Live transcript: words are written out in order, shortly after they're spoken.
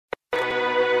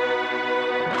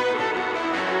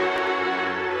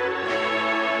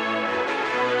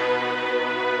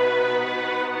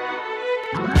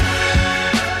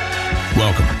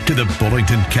to the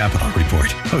Bullington Capital Report,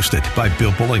 hosted by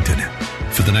Bill Bullington.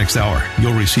 For the next hour,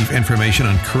 you'll receive information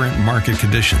on current market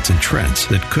conditions and trends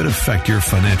that could affect your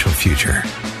financial future.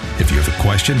 If you have a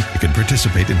question, you can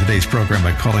participate in today's program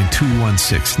by calling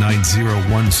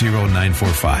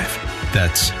 216-901-0945.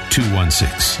 That's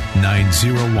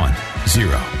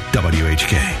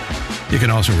 216-901-0WHK. You can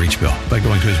also reach Bill by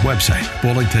going to his website,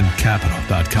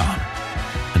 bullingtoncapital.com.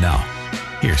 And now,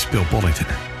 here's Bill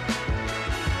Bullington.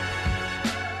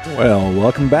 Well,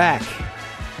 welcome back.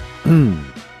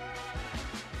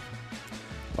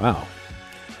 Wow.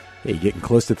 Hey, getting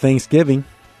close to Thanksgiving.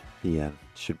 Yeah,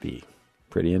 should be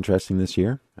pretty interesting this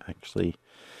year. Actually,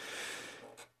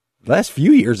 the last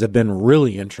few years have been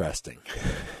really interesting.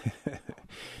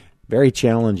 Very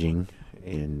challenging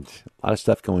and a lot of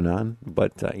stuff going on.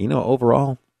 But,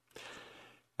 overall,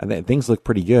 I think things look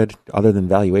pretty good. Other than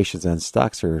valuations on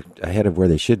stocks are ahead of where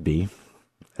they should be.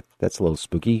 That's a little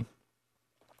spooky.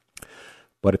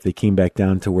 But if they came back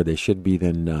down to where they should be,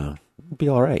 then it'd be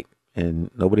all right.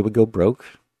 And nobody would go broke.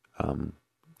 It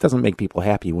doesn't make people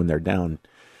happy when they're down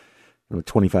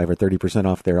 25 or 30%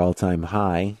 off their all-time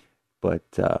high. But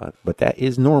that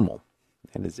is normal.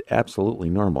 That is absolutely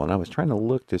normal. And I was trying to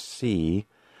look to see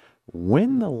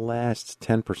when the last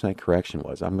 10% correction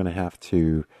was. I'm going to have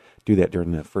to do that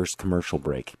during the first commercial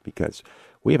break because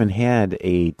we haven't had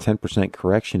a 10%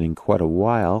 correction in quite a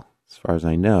while, as far as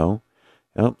I know.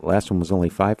 Oh, the last one was only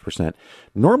 5%.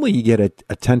 Normally you get a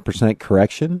 10%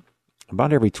 correction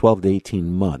about every 12 to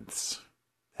 18 months.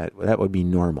 That would be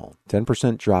normal.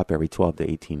 10% drop every 12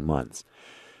 to 18 months.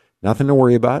 Nothing to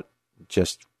worry about,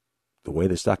 just the way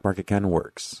the stock market kind of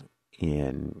works.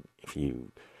 And if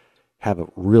you have a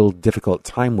real difficult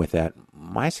time with that,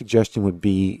 my suggestion would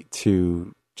be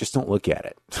to just don't look at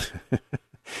it.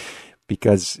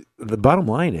 Because the bottom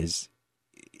line is,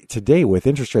 today with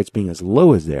interest rates being as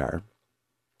low as they are,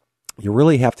 you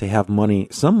really have to have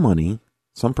some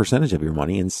percentage of your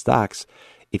money in stocks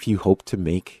if you hope to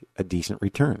make a decent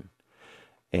return.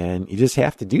 And you just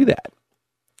have to do that.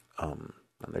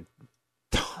 There are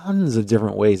tons of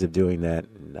different ways of doing that.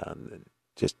 And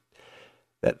just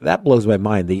that blows my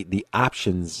mind. The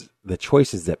options, the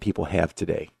choices that people have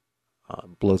today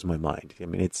blows my mind. I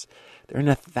mean, they're in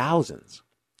the thousands.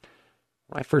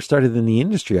 When I first started in the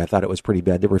industry, I thought it was pretty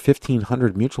bad. There were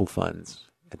 1,500 mutual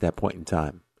funds at that point in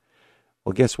time.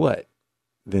 Well, guess what?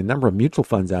 The number of mutual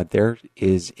funds out there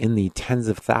is in the tens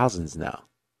of thousands now.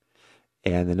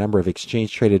 And the number of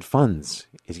exchange-traded funds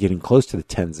is getting close to the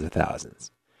tens of thousands.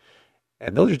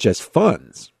 And those are just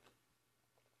funds.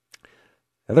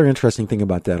 The other interesting thing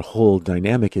about that whole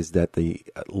dynamic is that the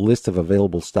list of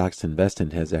available stocks to invest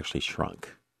in has actually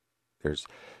shrunk. There's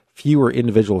fewer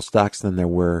individual stocks than there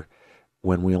were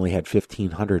when we only had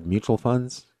 1,500 mutual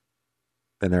funds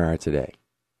than there are today.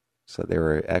 So there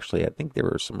were actually, I think there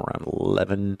were somewhere around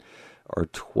 11 or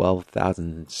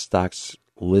 12,000 stocks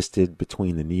listed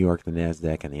between the New York, the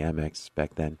NASDAQ, and the Amex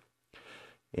back then.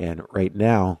 And right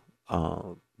now,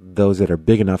 those that are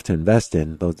big enough to invest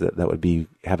in, those that would be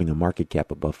having a market cap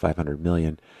above 500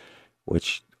 million,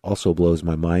 which also blows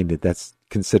my mind that that's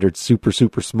considered super,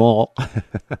 super small.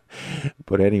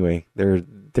 But anyway, they're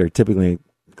typically,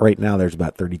 right now there's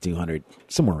about 3,200,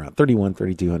 somewhere around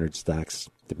 3,200 stocks,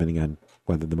 depending on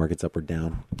whether the market's up or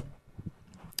down.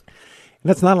 And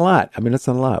that's not a lot. I mean, that's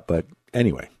not a lot. But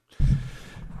anyway,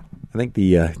 I think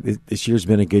this year's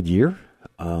been a good year.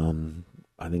 I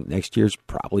think next year's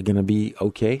probably going to be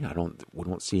okay. We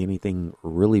don't see anything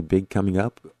really big coming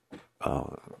up.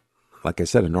 Like I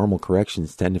said, a normal correction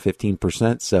is 10 to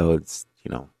 15%. So it's,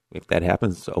 if that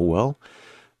happens, oh well.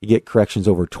 You get corrections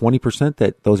over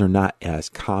 20%. Those are not as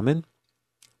common,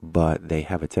 but they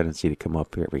have a tendency to come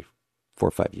up every 4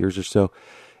 or 5 years or so.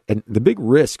 And the big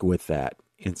risk with that,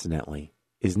 incidentally,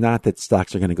 is not that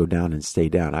stocks are going to go down and stay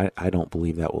down. I don't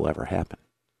believe that will ever happen,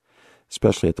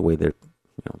 especially at the way the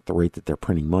rate that they're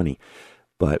printing money.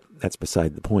 But that's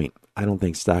beside the point. I don't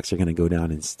think stocks are going to go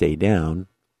down and stay down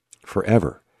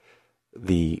forever.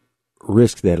 The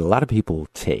risk that a lot of people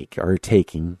are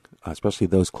taking, especially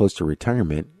those close to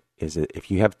retirement, is that if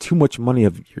you have too much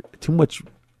of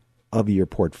your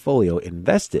portfolio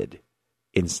invested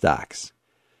in stocks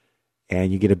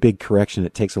and you get a big correction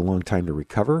that takes a long time to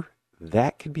recover,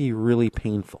 that could be really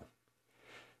painful.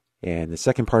 And the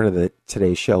second part of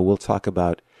today's show, we'll talk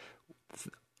about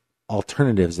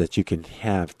alternatives that you can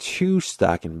have to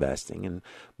stock investing. And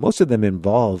most of them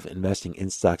involve investing in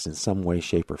stocks in some way,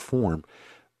 shape, or form,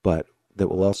 but that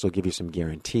will also give you some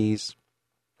guarantees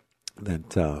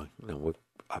that,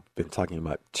 I've been talking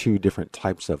about 2 different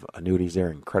types of annuities. They're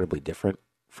incredibly different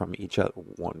from each other,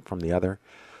 one from the other.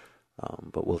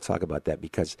 But we'll talk about that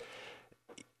because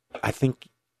I think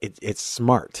it's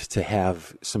smart to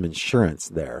have some insurance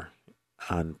there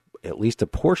on at least a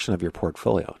portion of your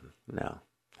portfolio. Now,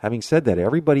 having said that,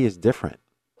 everybody is different.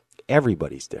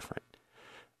 Everybody's different.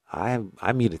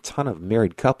 I meet a ton of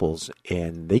married couples,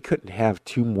 and they couldn't have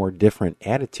two more different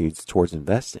attitudes towards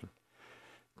investing.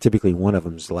 Typically, one of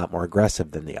them is a lot more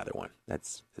aggressive than the other one.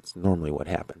 That's normally what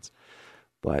happens.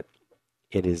 But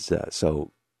it is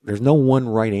so there's no one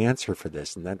right answer for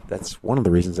this, and that's one of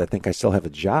the reasons I think I still have a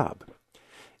job,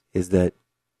 is that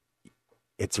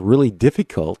it's really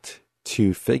difficult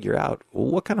to figure out, well,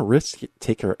 what kind of risk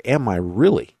taker am I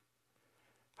really?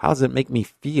 How does it make me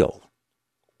feel?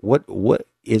 What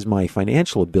is my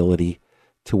financial ability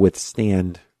to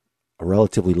withstand a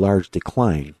relatively large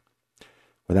decline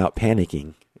without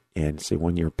panicking? And so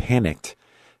when you're panicked,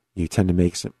 you tend to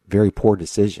make some very poor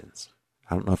decisions.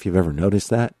 I don't know if you've ever noticed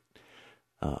that.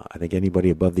 I think anybody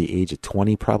above the age of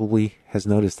 20 probably has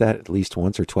noticed that at least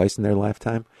once or twice in their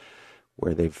lifetime,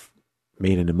 where they've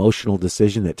made an emotional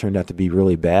decision that turned out to be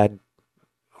really bad,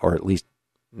 or at least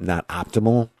not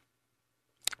optimal.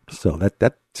 So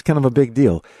that's kind of a big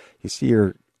deal. You see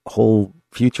your whole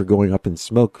future going up in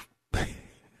smoke.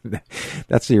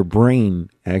 That's your brain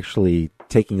actually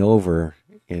taking over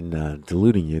and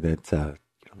deluding you that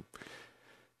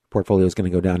portfolio is going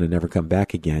to go down and never come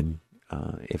back again.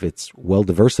 If it's well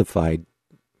diversified,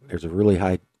 there's a really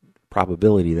high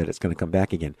probability that it's going to come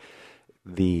back again.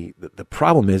 The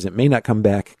problem is it may not come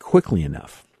back quickly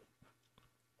enough.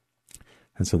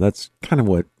 And so that's kind of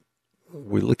what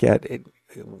we look at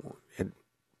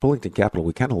Bullington Capital.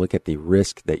 We kind of look at the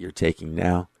risk that you're taking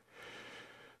now,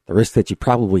 the risk that you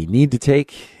probably need to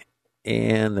take,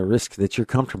 and the risk that you're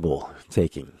comfortable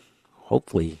taking.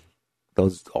 Hopefully,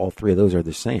 all three of those are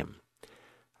the same.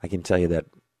 I can tell you that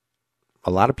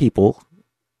a lot of people,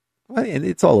 and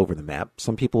it's all over the map,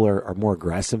 some people are more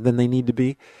aggressive than they need to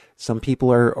be. Some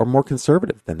people are more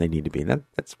conservative than they need to be. And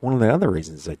that's one of the other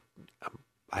reasons that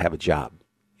I have a job,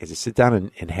 is to sit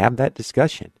down and have that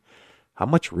discussion. How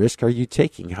much risk are you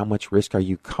taking? How much risk are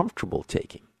you comfortable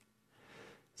taking?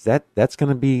 That's going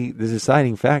to be the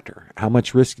deciding factor. How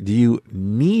much risk do you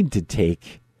need to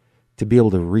take to be able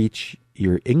to reach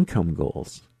your income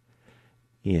goals?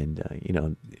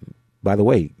 And, by the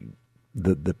way,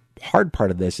 the hard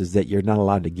part of this is that you're not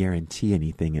allowed to guarantee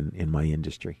anything in my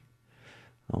industry.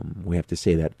 We have to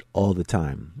say that all the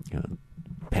time.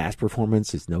 Past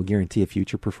performance is no guarantee of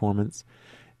future performance,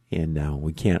 and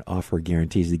we can't offer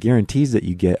guarantees. The guarantees that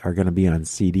you get are going to be on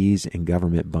CDs and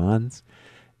government bonds,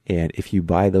 and if you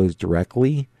buy those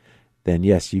directly, then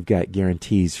yes, you've got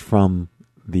guarantees from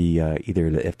the either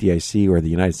the FDIC or the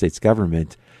United States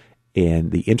government.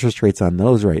 And the interest rates on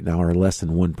those right now are less than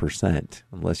 1%,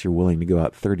 unless you're willing to go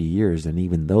out 30 years, and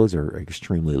even those are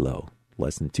extremely low,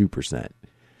 less than 2%.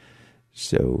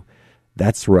 So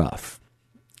that's rough.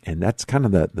 And that's kind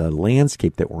of the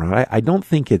landscape that we're on. I don't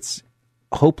think it's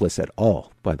hopeless at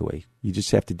all, by the way. You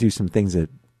just have to do some things that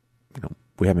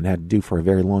we haven't had to do for a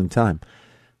very long time.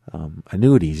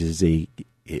 Annuities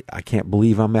I can't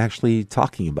believe I'm actually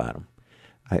talking about them.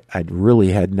 I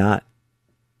really had not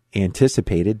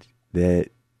anticipated that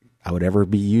I would ever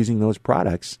be using those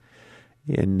products,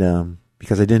 and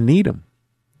because I didn't need them.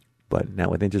 But now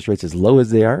with interest rates as low as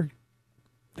they are,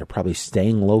 they're probably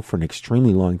staying low for an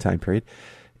extremely long time period.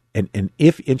 And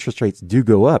if interest rates do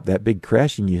go up, that big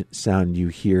crashing sound you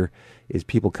hear is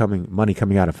money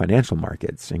coming out of financial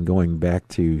markets and going back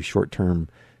to short-term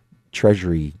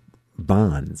treasury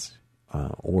bonds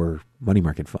or money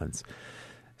market funds.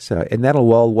 So, and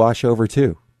that'll all wash over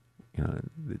too.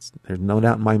 There's no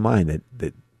doubt in my mind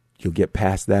that you'll get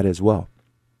past that as well.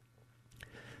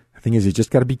 The thing is, you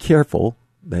just got to be careful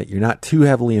that you're not too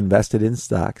heavily invested in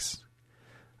stocks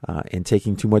and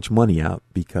taking too much money out,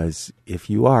 because if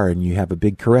you are and you have a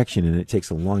big correction and it takes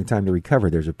a long time to recover,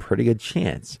 there's a pretty good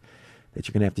chance that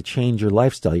you're going to have to change your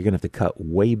lifestyle. You're going to have to cut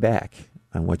way back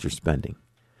on what you're spending.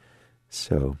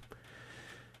 So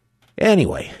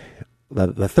anyway,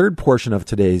 the third portion of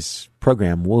today's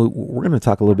program, we're going to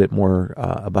talk a little bit more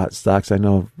about stocks. I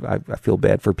know I feel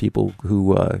bad for people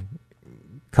who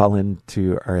call in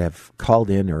to, or have called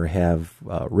in or have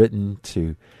written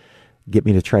to get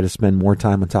me to try to spend more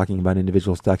time on talking about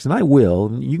individual stocks. And I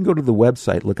will. You can go to the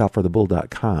website,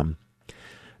 lookoutforthebull.com.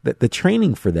 The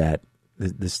training for that,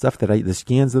 the stuff the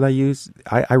scans that I use,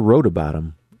 I wrote about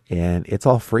them, and it's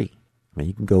all free. I mean,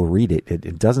 you can go read it.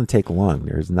 It doesn't take long.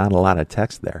 There's not a lot of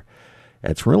text there.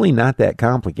 It's really not that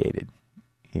complicated.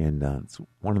 And it's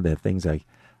one of the things I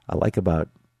like about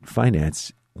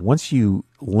finance. Once you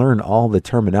learn all the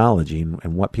terminology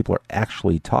and what people are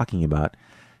actually talking about,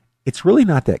 it's really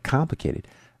not that complicated.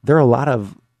 There are a lot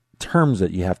of terms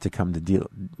that you have to come to deal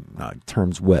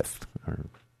terms with. Or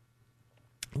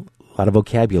a lot of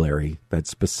vocabulary that's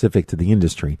specific to the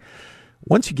industry.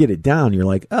 Once you get it down, you're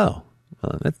like, oh,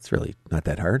 well, that's really not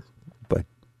that hard. But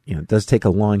it does take a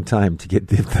long time to get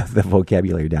the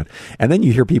vocabulary down. And then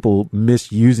you hear people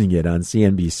misusing it on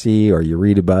CNBC, or you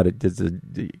read about it.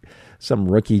 Some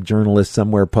rookie journalist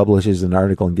somewhere publishes an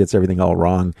article and gets everything all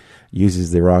wrong,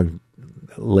 uses the wrong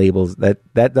labels.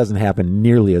 That doesn't happen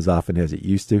nearly as often as it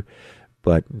used to,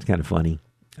 but it's kind of funny.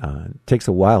 It takes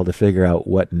a while to figure out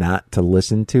what not to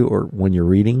listen to, or when you're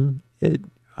reading it.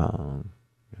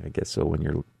 I guess so. When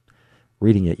you're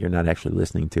reading it, you're not actually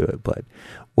listening to it, but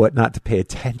what not to pay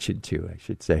attention to, I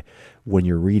should say, when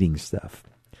you're reading stuff.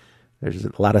 There's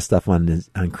a lot of stuff on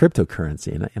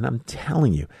cryptocurrency, and I'm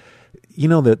telling you,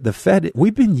 the Fed,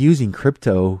 we've been using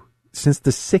crypto since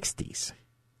the 60s.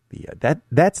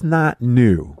 That's not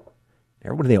new.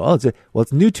 Everybody thinks,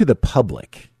 it's new to the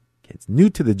public. It's new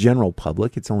to the general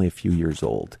public. It's only a few years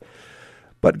old.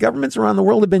 But governments around the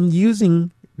world have been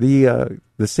using the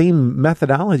same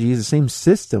methodologies, the same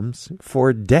systems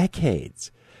for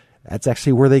decades. That's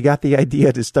actually where they got the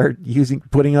idea to start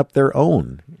putting up their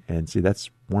own. And see, that's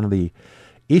one of the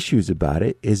issues about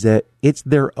it, is that it's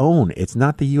their own. It's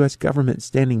not the U.S. government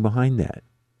standing behind that.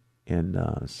 And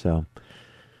so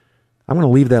I'm going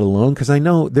to leave that alone, because I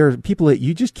know there are people that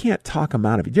you just can't talk them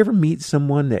out of it. Did you ever meet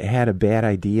someone that had a bad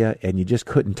idea and you just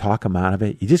couldn't talk them out of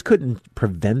it? You just couldn't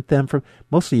prevent them from,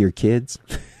 mostly your kids.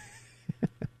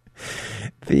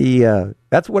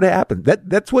 That's what happened.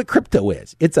 That's what crypto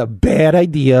is. It's a bad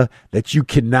idea that you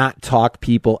cannot talk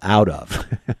people out of.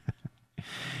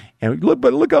 And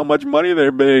look how much money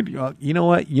they made. You know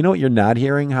what? You know what you're not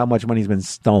hearing? How much money's been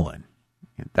stolen.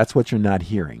 That's what you're not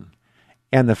hearing.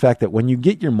 And the fact that when you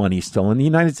get your money stolen, the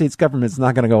United States government's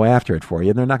not going to go after it for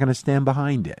you. They're not going to stand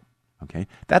behind it. Okay?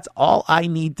 That's all I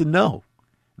need to know.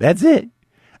 That's it.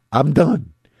 I'm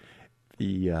done.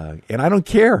 And I don't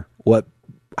care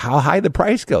how high the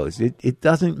price goes. It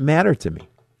doesn't matter to me.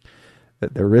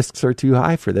 The risks are too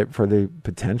high for the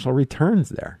potential returns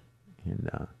there. And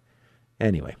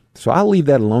anyway, so I'll leave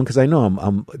that alone, because I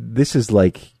know this is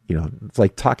like, it's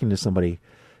like talking to somebody.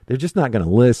 They're just not going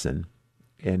to listen.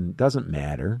 And doesn't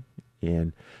matter.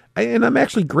 And I'm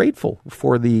actually grateful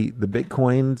for the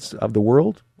Bitcoins of the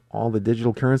world, all the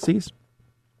digital currencies.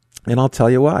 And I'll tell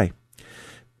you why.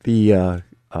 The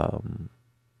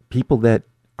people that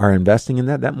are investing in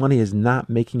that money is not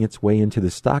making its way into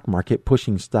the stock market,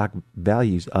 pushing stock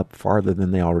values up farther than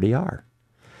they already are.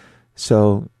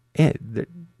 So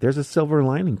there's a silver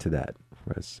lining to that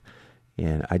for us.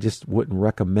 And I just wouldn't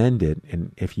recommend it.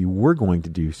 And if you were going to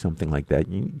do something like that,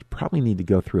 you probably need to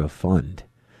go through a fund.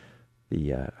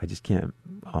 I just can't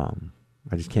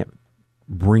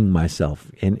bring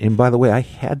myself. And by the way, I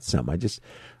had some. I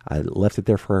left it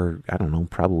there for, I don't know,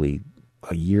 probably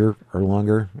a year or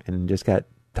longer, and just got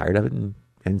tired of it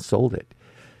and sold it.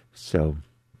 So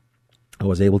I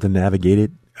was able to navigate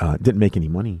it. Didn't make any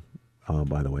money,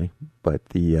 by the way, but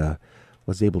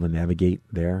was able to navigate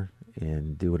there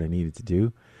and do what I needed to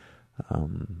do.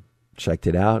 Checked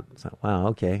it out. It's like, wow,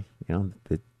 okay.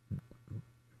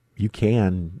 You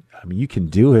can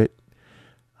do it.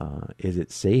 Is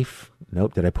it safe?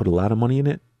 Nope. Did I put a lot of money in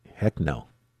it? Heck no.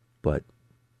 But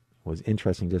it was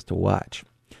interesting just to watch.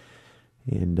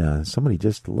 And somebody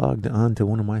just logged on to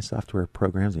one of my software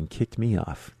programs and kicked me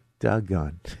off.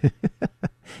 Doggone.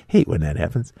 Hate when that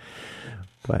happens.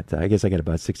 But I guess I got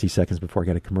about 60 seconds before I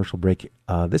got a commercial break.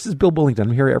 This is Bill Bullington.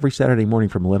 I'm here every Saturday morning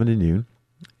from 11 to noon.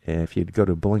 If you go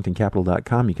to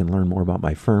bullingtoncapital.com, you can learn more about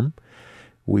my firm.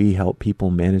 We help people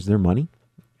manage their money,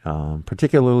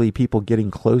 particularly people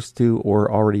getting close to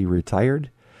or already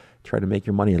retired. Try to make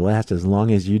your money last as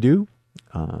long as you do.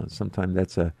 Sometimes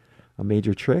that's a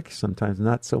major trick. Sometimes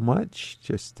not so much.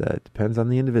 Just depends on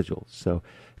the individual. So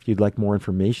if you'd like more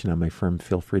information on my firm,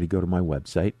 feel free to go to my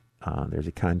website. There's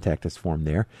a contact us form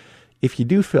there. If you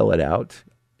do fill it out,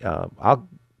 I'll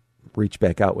reach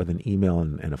back out with an email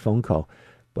and a phone call.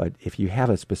 But if you have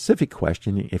a specific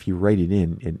question, if you write it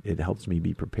in, it helps me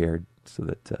be prepared so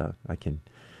that I can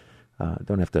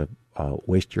don't have to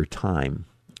waste your time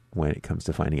when it comes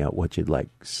to finding out what you'd like.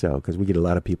 So, because we get a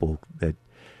lot of people that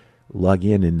log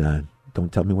in and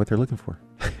don't tell me what they're looking for.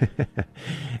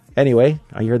 Anyway,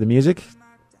 I hear the music.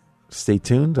 Stay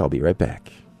tuned. I'll be right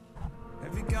back.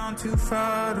 Have you gone too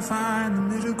far to find the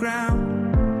middle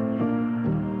ground?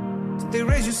 Did they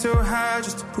raise you so high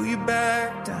just to pull you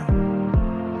back down?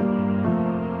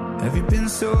 Have you been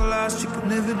so lost you could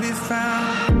never be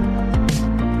found?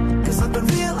 'Cause I've been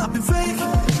real, I've been fake.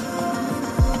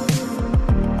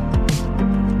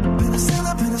 Been a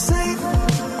sinner, been a saint.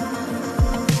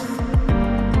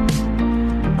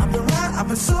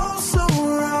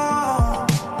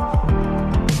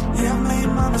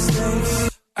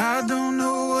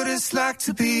 like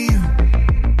to be you.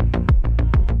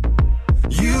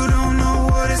 You don't know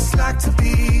what it's like to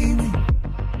be me.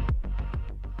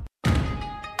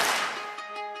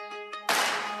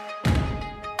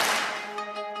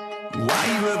 Why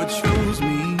you ever chose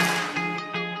me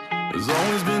has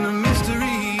always been a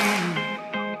mystery.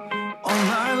 All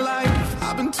my life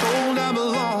I've been told I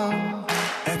belong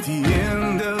at the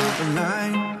end of the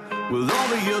line, with all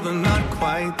the other not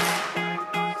quite,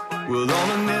 with all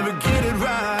the never get it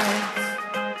right.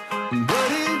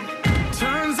 But it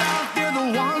turns out they're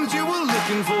the ones you were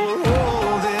looking for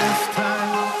all this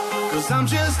time. 'Cause I'm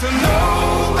just a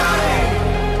nobody,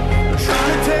 trying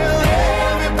to tell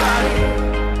everybody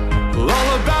all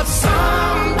about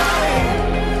somebody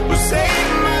who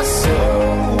saved my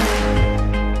soul.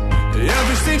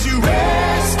 Ever since you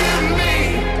rescued me,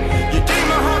 you gave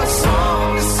my heart a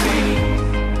song to sing.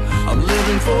 I'm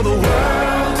living for the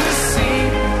world to see,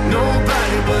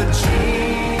 nobody but Jesus.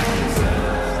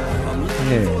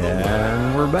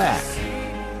 And we're back.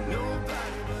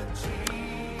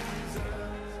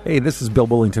 Hey, this is Bill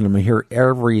Bullington. I'm here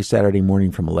every Saturday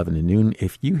morning from 11 to noon.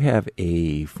 If you have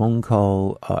a phone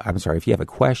call, if you have a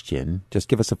question, just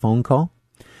give us a phone call.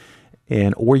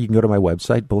 Or you can go to my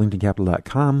website,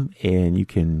 bullingtoncapital.com, and you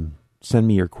can send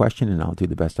me your question, and I'll do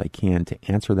the best I can to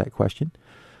answer that question.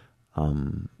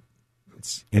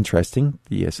 It's interesting.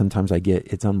 Sometimes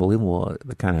it's unbelievable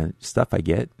the kind of stuff I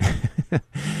get.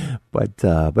 but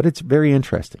it's very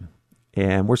interesting.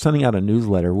 And we're sending out a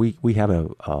newsletter. We have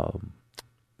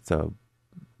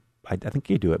I think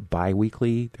you do it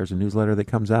bi-weekly. There's a newsletter that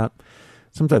comes out.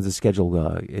 Sometimes the schedule,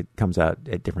 it comes out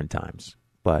at different times.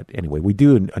 But anyway, we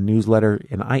do a newsletter,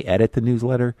 and I edit the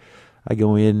newsletter. I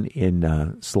go in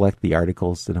and select the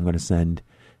articles that I'm going to send.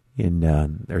 And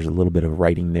there's a little bit of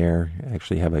writing there. I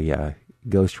actually have a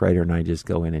ghostwriter, and I just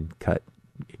go in and cut,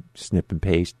 snip, and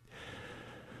paste.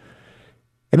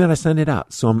 And then I send it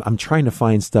out. So I'm trying to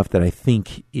find stuff that I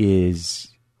think is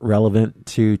relevant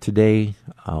to today,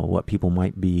 what people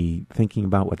might be thinking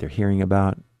about, what they're hearing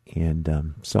about.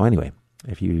 And so anyway,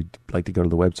 if you'd like to go to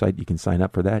the website, you can sign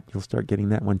up for that. You'll start getting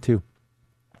that one too.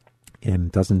 And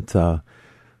it doesn't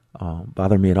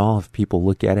bother me at all if people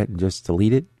look at it and just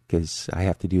delete it, because I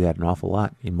have to do that an awful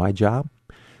lot in my job.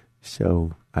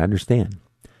 So I understand.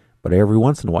 But every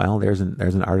once in a while, there's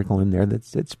an article in there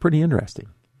it's pretty interesting.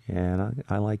 And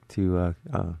I like to,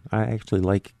 I actually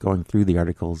like going through the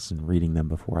articles and reading them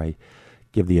before I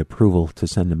give the approval to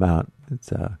send them out.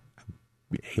 It's I'm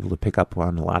able to pick up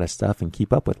on a lot of stuff and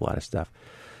keep up with a lot of stuff.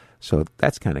 So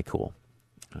that's kind of cool.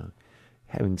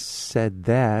 Having said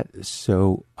that,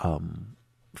 so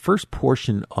first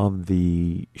portion of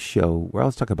the show, where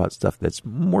I'll talk about stuff that's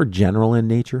more general in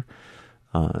nature.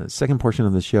 Second portion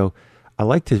of the show, I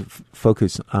like to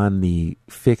focus on the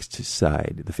fixed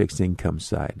side, the fixed income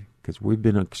side, because we've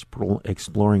been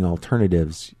exploring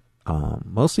alternatives,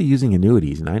 mostly using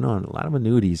annuities. And I know a lot of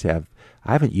annuities I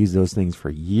haven't used those things for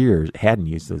years,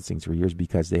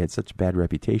 because they had such a bad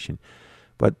reputation.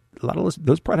 But a lot of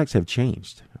those products have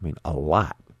changed. I mean, a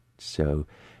lot. So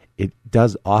it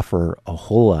does offer a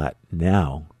whole lot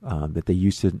now that they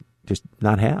used to just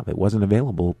not have. It wasn't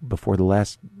available before the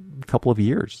last couple of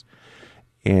years.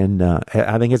 And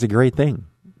I think it's a great thing,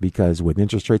 because with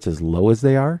interest rates as low as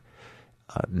they are,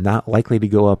 not likely to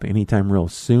go up anytime real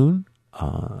soon.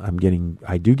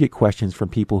 I do get questions from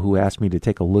people who ask me to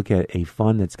take a look at a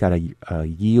fund that's got a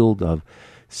yield of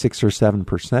 6 or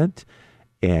 7%,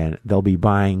 and they'll be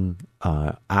buying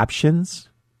options,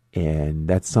 and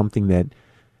that's something that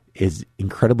is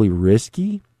incredibly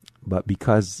risky. But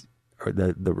because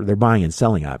they're buying and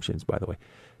selling options, by the way,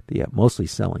 mostly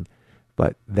selling.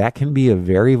 But that can be a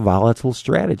very volatile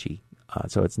strategy.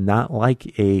 So it's not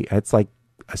like it's like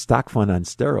a stock fund on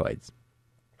steroids.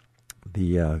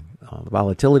 The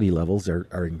volatility levels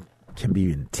can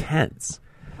be intense,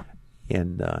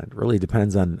 and it really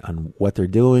depends on what they're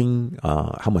doing,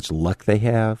 how much luck they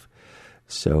have.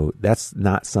 So that's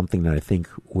not something that I think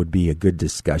would be a good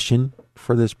discussion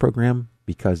for this program,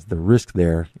 because the risk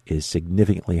there is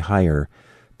significantly higher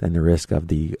than the risk of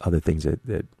the other things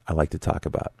that I like to talk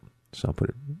about. So I'll put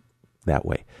it that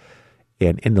way.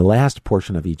 And in the last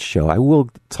portion of each show, I will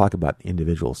talk about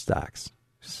individual stocks.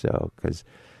 So, because,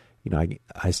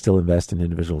 I still invest in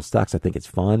individual stocks. I think it's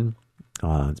fun.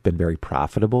 It's been very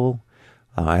profitable.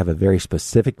 I have a very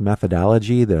specific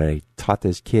methodology that I taught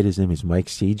this kid. His name is Mike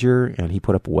Seeger, and he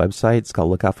put up a website. It's called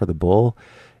Look Out for the Bull.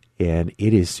 And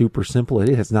it is super simple.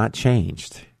 It has not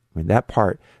changed. I mean,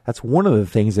 that's one of the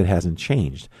things that hasn't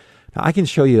changed. Now, I can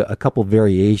show you a couple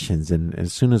variations, and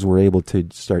as soon as we're able to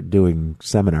start doing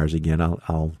seminars again,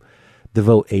 I'll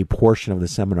devote a portion of the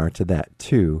seminar to that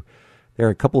too. there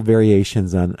are a couple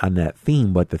variations on that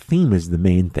theme, but the theme is the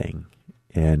main thing.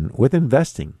 And with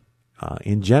investing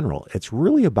in general, it's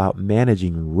really about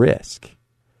managing risk.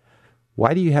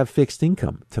 Why do you have fixed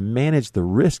income? To manage the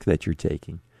risk that you're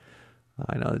taking.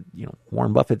 I know,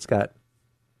 Warren Buffett's got,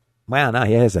 now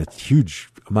he has a huge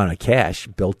amount of cash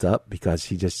built up because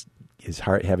he just is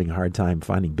having a hard time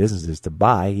finding businesses to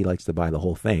buy. He likes to buy the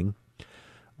whole thing,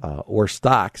 or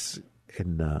stocks,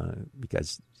 and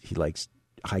because he likes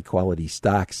high quality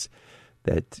stocks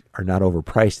that are not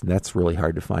overpriced, and that's really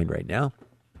hard to find right now.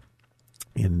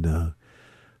 And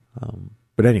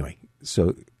but anyway,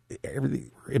 so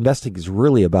investing is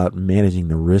really about managing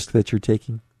the risk that you're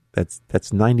taking. That's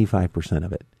 95%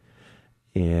 of it,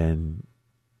 and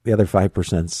the other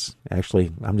 5%'s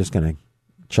actually, I'm just going to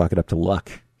chalk it up to luck.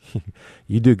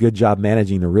 You do a good job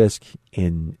managing the risk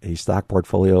in a stock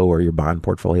portfolio or your bond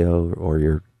portfolio or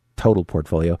your total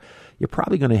portfolio, you're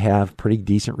probably going to have pretty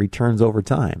decent returns over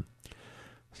time.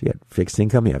 So you have fixed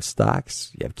income, you have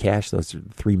stocks, you have cash. Those are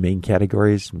the three main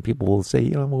categories. And people will say,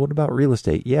 well, what about real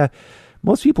estate? Yeah,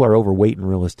 most people are overweight in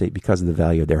real estate because of the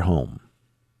value of their home.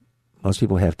 Most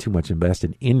people have too much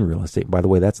invested in real estate. By the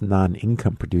way, that's a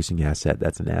non-income producing asset.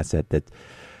 That's an asset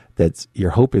that's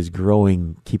your hope is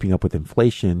growing, keeping up with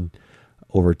inflation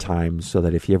over time, so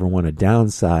that if you ever want to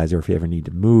downsize or if you ever need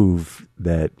to move,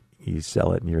 that you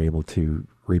sell it and you're able to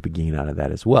reap a gain out of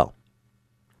that as well.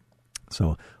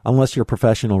 So unless you're a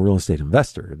professional real estate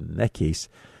investor, in that case,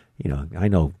 I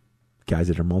know guys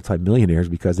that are multimillionaires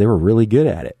because they were really good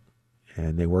at it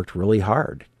and they worked really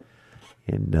hard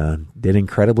and did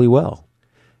incredibly well.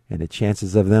 And the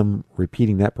chances of them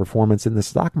repeating that performance in the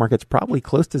stock market's probably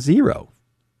close to zero.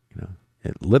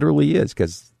 It literally is,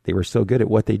 because they were so good at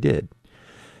what they did.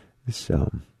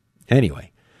 So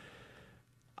anyway,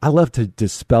 I love to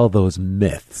dispel those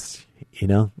myths.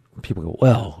 People go,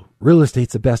 well, real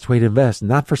estate's the best way to invest.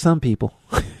 Not for some people.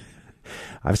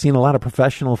 I've seen a lot of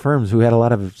professional firms who had a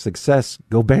lot of success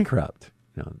go bankrupt.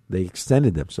 They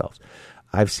extended themselves.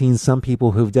 I've seen some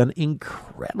people who've done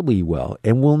incredibly well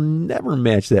and will never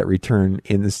match that return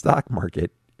in the stock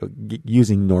market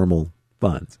using normal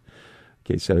funds.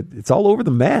 Okay, so it's all over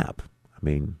the map. I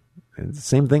mean, it's the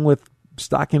same thing with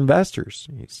stock investors.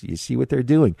 You see what they're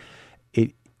doing.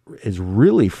 It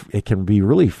can be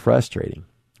really frustrating,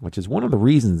 which is one of the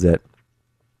reasons that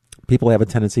people have a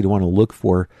tendency to want to look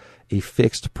for a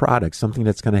fixed product, something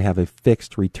that's going to have a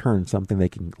fixed return, something they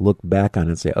can look back on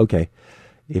and say, okay,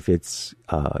 if it's,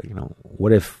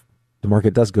 what if the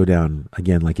market does go down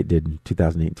again like it did in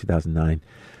 2008, 2009?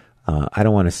 I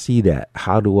don't want to see that.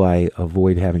 How do I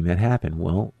avoid having that happen?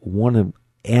 Well,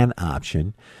 an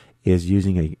option is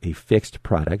using a fixed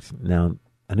product. Now,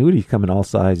 annuities come in all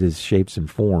sizes, shapes,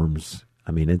 and forms.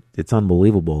 I mean, it's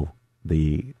unbelievable,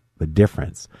 the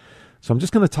difference. So I'm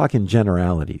just going to talk in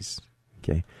generalities.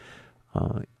 Okay.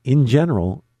 In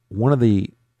general, one of the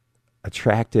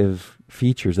attractive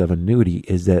features of annuity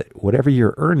is that whatever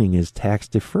you're earning is tax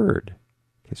deferred.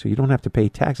 Okay, so you don't have to pay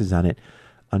taxes on it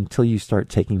until you start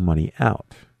taking money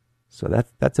out. So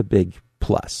that's a big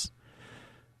plus.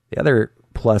 The other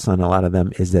plus on a lot of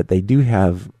them is that they do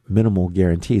have minimal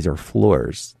guarantees or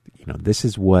floors. This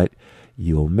is what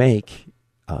you'll make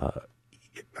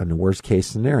in the worst case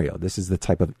scenario. This is the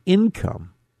type of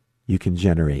income you can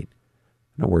generate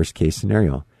in a worst case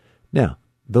scenario. Now,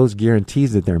 those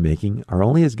guarantees that they're making are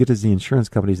only as good as the insurance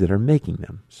companies that are making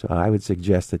them. So I would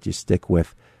suggest that you stick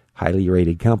with highly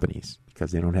rated companies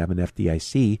because they don't have an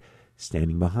FDIC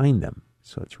standing behind them.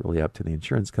 So it's really up to the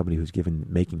insurance company who's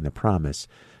making the promise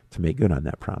to make good on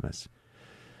that promise.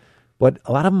 But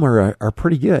a lot of them are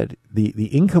pretty good. The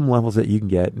income levels that you can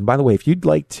get, and by the way, if you'd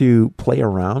like to play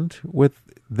around with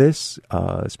this,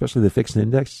 especially the fixed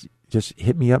index, just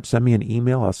hit me up, send me an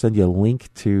email. I'll send you a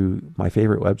link to my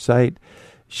favorite website.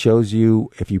 Shows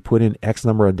you if you put in X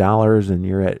number of dollars and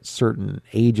you're at certain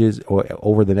ages or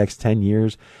over the next 10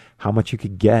 years, how much you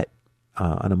could get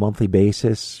on a monthly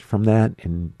basis from that.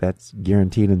 And that's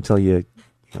guaranteed until you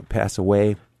pass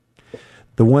away.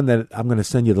 The one that I'm going to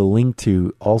send you the link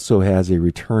to also has a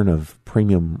return of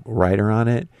premium rider on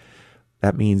it.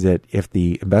 That means that if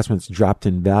the investments dropped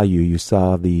in value, you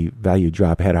saw the value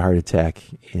drop, had a heart attack,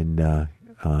 and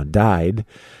died,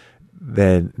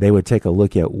 then they would take a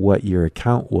look at what your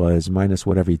account was minus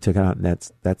whatever you took out, and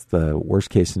that's the worst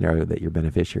case scenario that your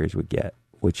beneficiaries would get.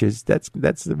 Which is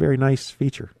that's a very nice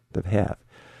feature to have,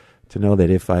 to know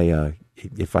that if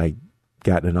I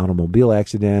got in an automobile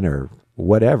accident or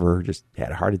whatever, just had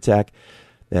a heart attack,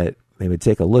 that they would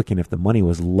take a look, and if the money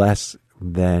was less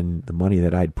than the money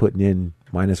that I'd put in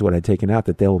minus what I'd taken out,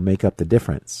 that they'll make up the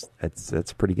difference. That's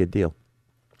a pretty good deal.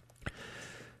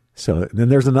 So then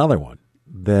there's another one.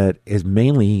 that is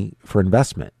mainly for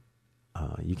investment.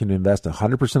 You can invest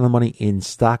 100% of the money in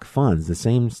stock funds, the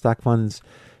same stock funds,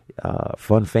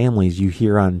 fund families you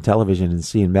hear on television and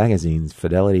see in magazines,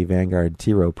 Fidelity, Vanguard,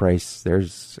 T. Rowe Price.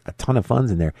 There's a ton of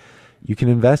funds in there. You can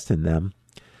invest in them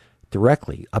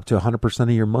directly, up to 100%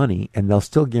 of your money, and they'll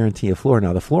still guarantee a floor.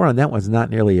 Now, the floor on that one's not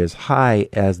nearly as high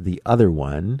as the other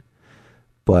one,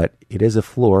 but it is a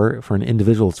floor. For an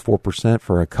individual, it's 4%.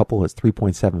 For a couple, it's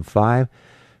 3.75.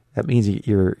 That means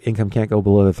your income can't go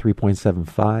below the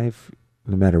 3.75,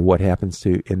 no matter what happens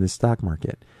to in the stock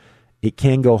market. It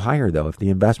can go higher, though, if the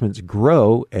investments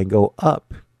grow and go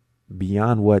up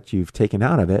beyond what you've taken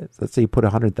out of it. Let's say you put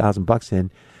 $100,000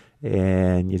 in,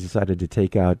 and you decided to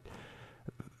take out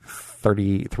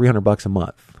 $300 a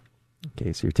month.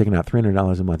 Okay, so you're taking out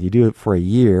 $300 a month. You do it for a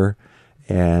year,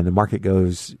 and the market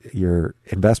goes, your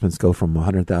investments go from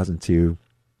 100,000 to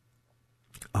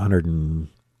 100 and,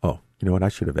 oh, you know what? I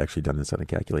should have actually done this on a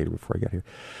calculator before I got here.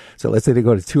 So let's say they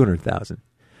go to 200,000.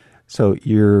 So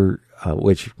you're,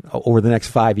 which over the next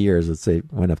 5 years, let's say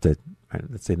went up to,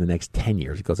 let's say the next 10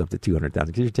 years, it goes up to 200,000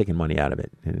 because you're taking money out of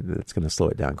it, and that's going to slow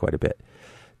it down quite a bit.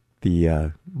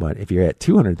 But if you're at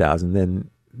 200,000, then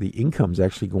the income's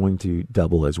actually going to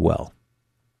double as well.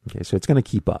 Okay, so it's going to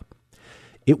keep up.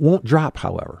 It won't drop,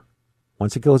 however.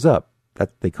 Once it goes up,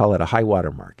 that they call it a high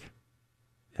water mark.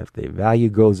 If the value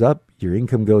goes up, your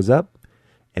income goes up,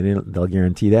 and they'll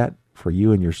guarantee that for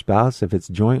you and your spouse if it's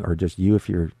joint, or just you if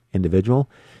you're individual,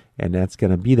 and that's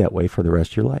going to be that way for the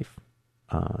rest of your life.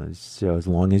 So as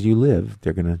long as you live,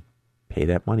 they're going to pay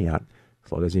that money out.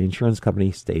 As long as the insurance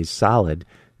company stays solid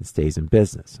and stays in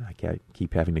business. I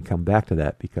keep having to come back to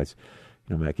that because,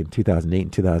 back in 2008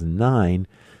 and 2009,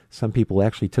 some people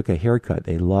actually took a haircut.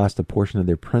 They lost a portion of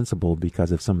their principal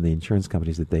because of some of the insurance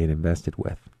companies that they had invested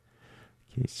with.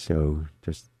 Okay, so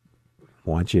just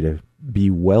want you to be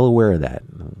well aware of that.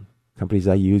 Companies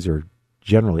I use are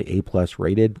generally A+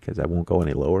 rated because I won't go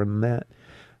any lower than that.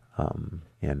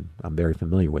 And I'm very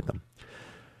familiar with them.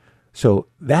 So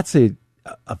that's a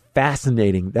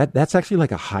fascinating, that's actually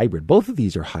like a hybrid. Both of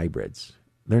these are hybrids.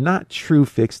 They're not true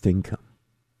fixed income.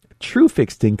 True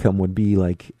fixed income would be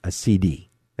like a CD.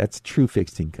 That's true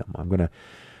fixed income. I'm going to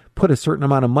put a certain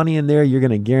amount of money in there. You're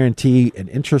going to guarantee an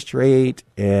interest rate,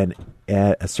 and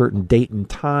at a certain date and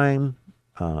time,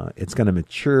 it's going to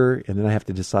mature, and then I have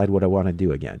to decide what I want to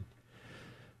do again.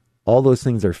 All those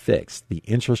things are fixed. The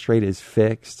interest rate is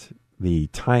fixed. The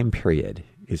time period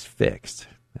is fixed.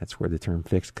 That's where the term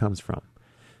fixed comes from.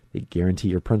 They guarantee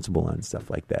your principal on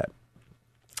stuff like that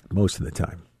most of the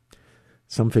time.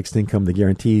 Some fixed income, the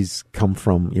guarantees come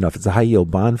from, if it's a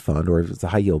high-yield bond fund or if it's a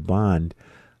high-yield bond,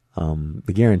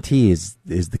 the guarantee is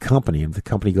the company. If the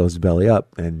company goes belly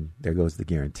up, and there goes the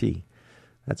guarantee.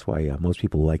 That's why most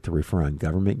people like to refer on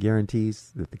government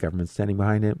guarantees, that the government's standing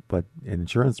behind it. But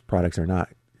insurance products are not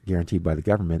guaranteed by the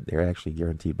government. They're actually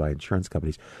guaranteed by insurance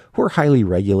companies who are highly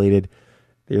regulated.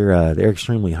 They're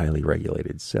extremely highly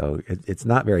regulated. So it's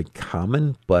not very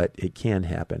common, but it can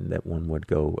happen that one would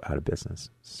go out of business.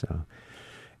 So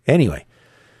anyway,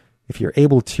 if you're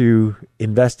able to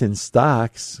invest in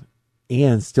stocks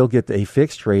and still get a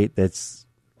fixed rate that's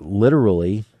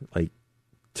literally like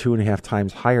 2.5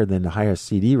 times higher than the highest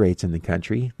CD rates in the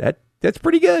country, that's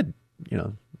pretty good.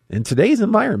 In today's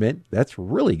environment, that's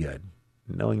really good.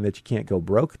 Knowing that you can't go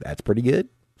broke, that's pretty good.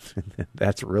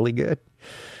 That's really good.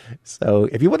 So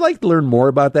if you would like to learn more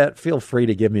about that, feel free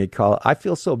to give me a call. I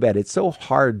feel so bad. It's so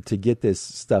hard to get this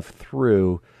stuff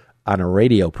through on a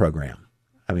radio program.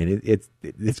 I mean,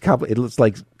 it's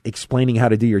like explaining how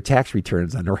to do your tax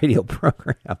returns on a radio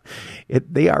program.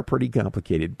 They are pretty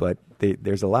complicated, but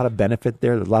there's a lot of benefit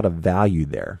there. There's a lot of value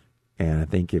there. And I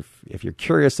think if you're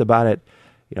curious about it,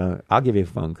 I'll give you a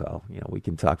phone call. We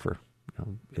can talk for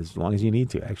as long as you need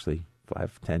to, actually.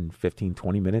 5, 10, 15,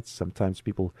 20 minutes. Sometimes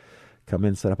people come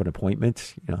in, set up an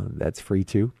appointment. That's free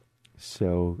too.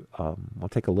 So we'll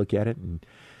take a look at it and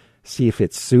see if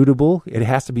it's suitable. It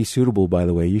has to be suitable, by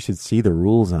the way. You should see the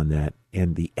rules on that.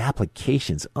 And the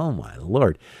applications, oh my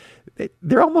Lord,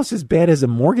 they're almost as bad as a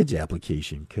mortgage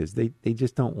application because they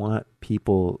just don't want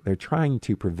people, they're trying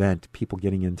to prevent people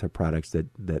getting into products that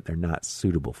they're not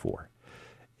suitable for.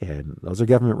 And those are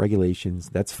government regulations.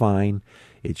 That's fine.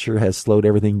 It sure has slowed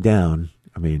everything down.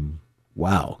 I mean,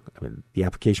 wow. The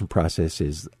application process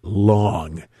is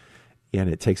long, and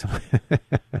it takes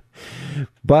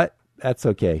but that's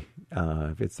okay.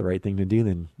 If it's the right thing to do,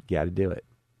 then you got to do it.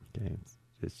 Okay, it's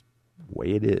just the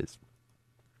way it is.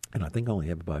 And I think I only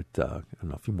have about a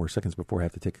few more seconds before I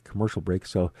have to take a commercial break.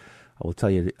 So I will tell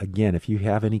you again, if you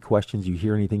have any questions, you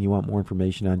hear anything you want more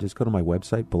information on, just go to my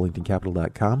website,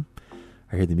 bullingtoncapital.com.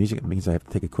 I hear the music. It means I have to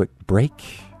take a quick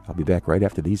break. I'll be back right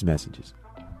after these messages.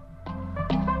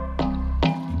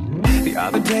 The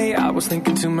other day I was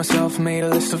thinking to myself, made a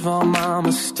list of all my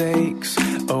mistakes.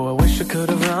 Oh, I wish I could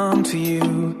have run to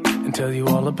you and tell you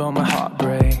all about my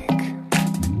heartbreak.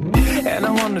 And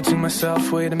I wondered to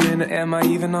myself, wait a minute, am I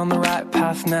even on the right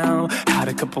path now? Had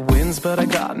a couple wins, but I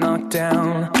got knocked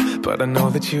down. But I know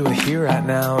that you are here right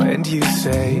now, and you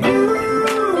say,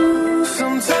 ooh,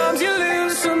 sometimes you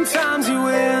lose, sometimes you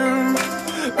win.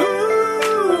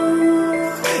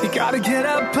 Ooh, you gotta get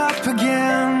up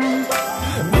again.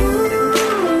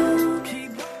 Ooh,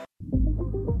 keep...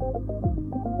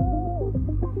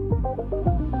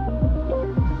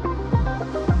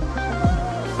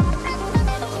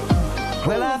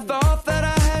 Well, I thought that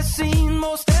I had seen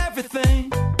most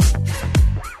everything.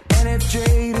 And if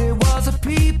jaded was a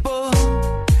people,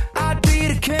 I'd be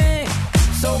the king.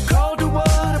 So cold to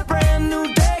what a brand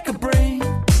new day could bring.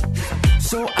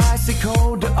 So icy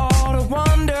cold to all the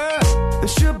wonder that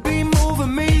should be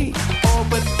moving me. Oh,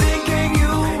 but thinking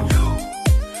you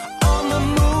on the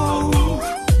move.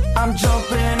 I'm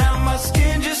jumping out my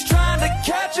skin just trying to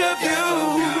catch a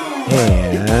view.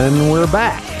 And we're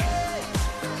back.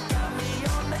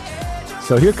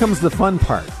 So here comes the fun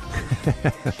part.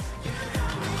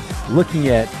 Looking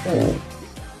at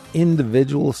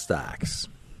individual stocks.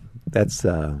 That's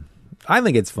I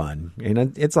think it's fun.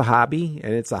 And it's a hobby,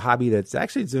 and it's a hobby that's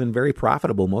actually been very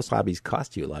profitable. Most hobbies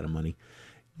cost you a lot of money.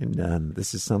 And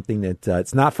this is something that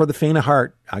it's not for the faint of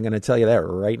heart. I'm going to tell you that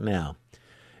right now.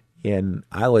 And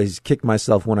I always kick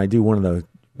myself when I do one of the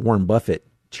Warren Buffett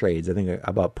trades. I think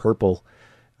about Purple.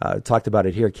 Talked about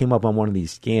it here. It came up on one of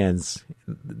these scans.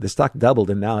 The stock doubled,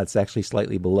 and now it's actually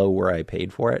slightly below where I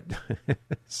paid for it.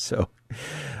 So,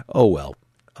 oh well.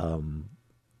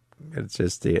 It's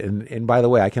just, and by the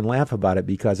way, I can laugh about it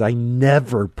because I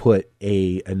never put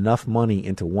enough money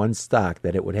into one stock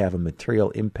that it would have a material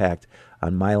impact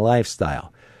on my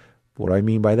lifestyle. What do I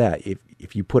mean by that?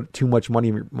 If you put too much money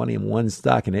in one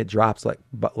stock and it drops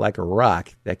like a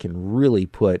rock, that can really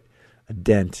put a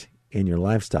dent in your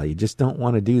lifestyle. You just don't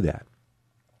want to do that.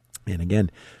 And again,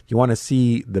 if you want to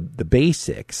see the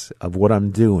basics of what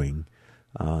I'm doing,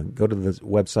 go to the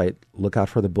website, Look Out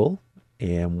for the Bull,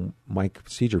 and Mike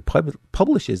Procedure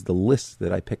publishes the list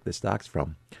that I pick the stocks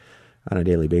from on a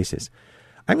daily basis.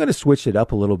 I'm going to switch it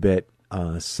up a little bit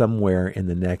somewhere in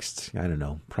the next, I don't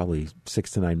know, probably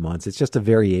 6 to 9 months. It's just a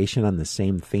variation on the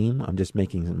same theme. I'm just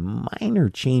making some minor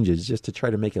changes just to try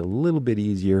to make it a little bit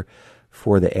easier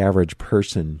for the average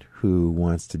person who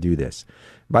wants to do this.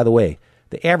 By the way,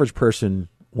 the average person,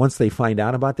 once they find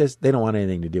out about this, they don't want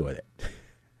anything to do with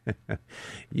it.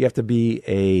 You have to be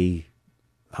a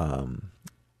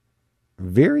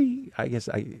very,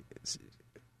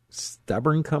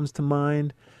 stubborn comes to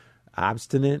mind,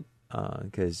 obstinate,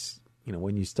 because,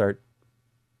 when you start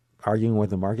arguing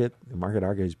with the market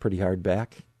argues pretty hard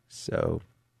back. So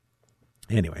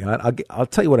anyway, I'll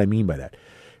tell you what I mean by that.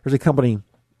 There's a company,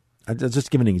 I'll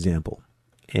just give an example,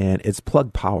 and it's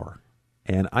Plug Power.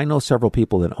 And I know several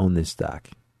people that own this stock.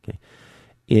 Okay.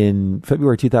 In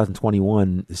February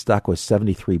 2021, the stock was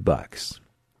 $73.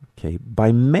 Okay.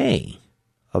 By May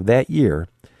of that year,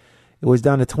 it was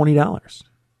down to $20.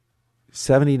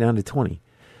 70 down to 20.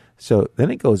 So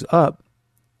then it goes up,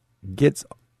 gets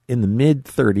in the mid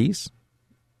 30s,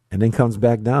 and then comes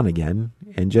back down again.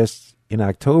 And just in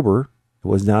October, it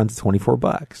was down to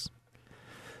 $24.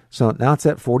 So now it's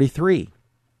at 43.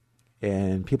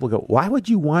 And people go, why would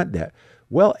you want that?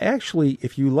 Well, actually,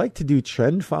 if you like to do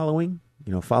trend following,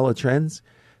 follow trends,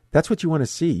 that's what you want to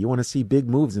see. You want to see big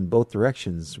moves in both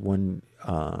directions. When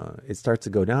it starts to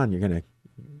go down, you're going to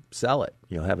sell it.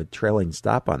 You'll have a trailing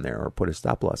stop on there or put a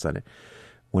stop loss on it.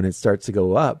 When it starts to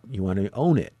go up, you want to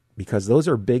own it because those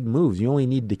are big moves. You only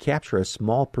need to capture a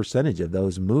small percentage of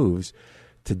those moves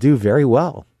to do very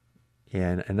well.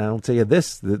 And I'll tell you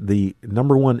this, the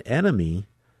number one enemy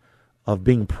of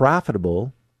being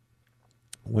profitable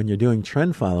when you're doing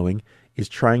trend following is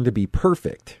trying to be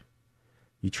perfect.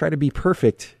 You try to be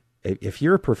perfect. If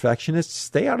you're a perfectionist,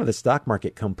 stay out of the stock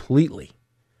market completely.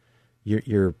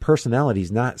 Your personality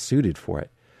is not suited for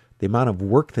it. The amount of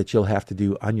work that you'll have to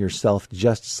do on yourself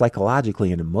just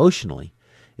psychologically and emotionally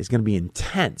is going to be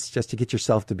intense just to get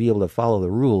yourself to be able to follow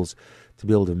the rules, to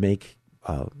be able to make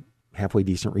halfway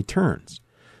decent returns.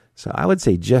 So I would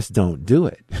say just don't do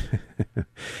it.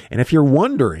 And if you're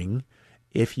wondering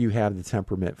if you have the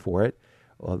temperament for it,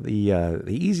 well, the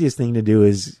easiest thing to do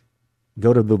is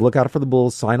go to the Look Out for the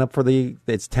Bulls, sign up for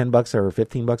it's $10 or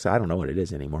 $15. I don't know what it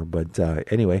is anymore. But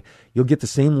anyway, you'll get the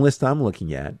same list I'm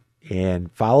looking at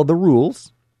and follow the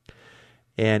rules.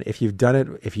 And if you've done it,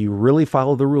 if you really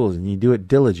follow the rules and you do it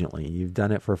diligently, you've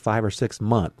done it for 5 or 6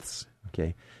 months,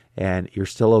 okay, and you're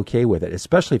still okay with it,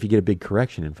 especially if you get a big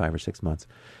correction in 5 or 6 months,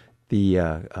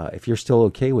 if you're still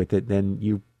okay with it, then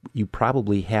you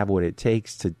probably have what it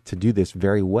takes to do this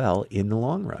very well in the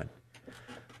long run.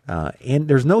 And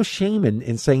there's no shame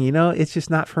in saying, it's just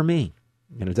not for me.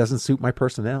 It doesn't suit my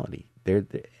personality.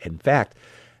 In fact,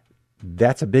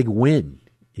 that's a big win.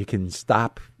 You can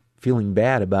stop feeling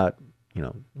bad about,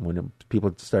 when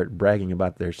people start bragging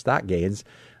about their stock gains,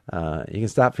 you can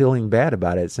stop feeling bad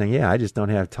about it, saying, I just don't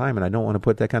have time and I don't want to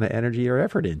put that kind of energy or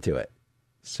effort into it.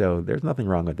 So there's nothing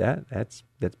wrong with that. That's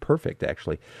perfect,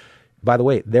 actually. By the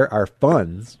way, there are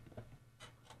funds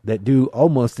that do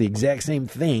almost the exact same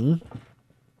thing.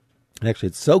 Actually,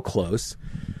 it's so close.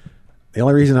 The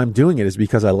only reason I'm doing it is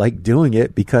because I like doing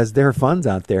it, because there are funds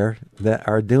out there that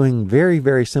are doing very,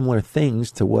 very similar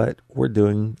things to what we're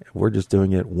doing. We're just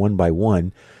doing it one by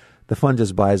one. The fund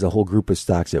just buys a whole group of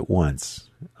stocks at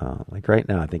once. Like right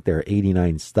now, I think there are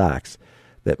 89 stocks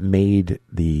that made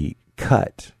the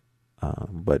cut.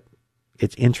 But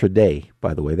it's intraday,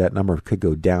 by the way. That number could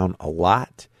go down a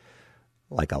lot,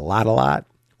 like a lot,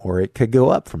 or it could go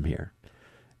up from here.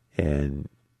 And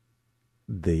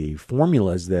the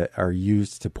formulas that are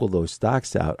used to pull those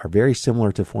stocks out are very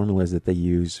similar to formulas that they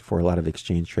use for a lot of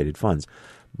exchange-traded funds,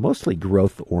 mostly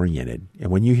growth-oriented. And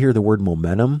when you hear the word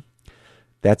momentum,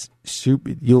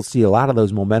 you'll see a lot of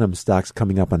those momentum stocks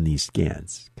coming up on these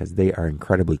scans because they are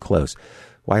incredibly close.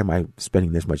 Why am I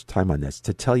spending this much time on this?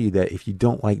 To tell you that if you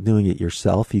don't like doing it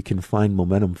yourself, you can find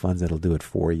momentum funds that'll do it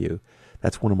for you.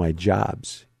 That's one of my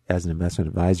jobs as an investment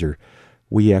advisor.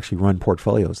 We actually run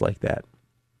portfolios like that.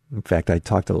 In fact, I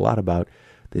talked a lot about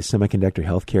the semiconductor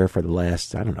healthcare for the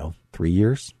last, 3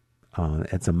 years.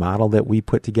 It's a model that we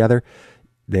put together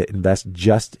that invests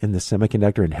just in the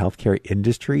semiconductor and healthcare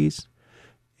industries.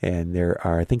 And there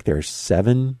are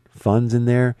 7 funds in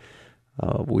there.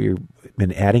 We've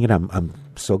been adding it. I'm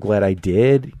so glad I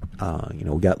did.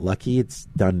 We got lucky. It's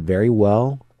done very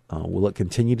well. Will it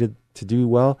continue to do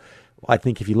well? Well, I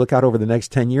think if you look out over the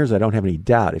next 10 years, I don't have any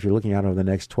doubt. If you're looking out over the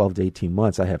next 12 to 18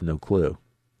 months, I have no clue.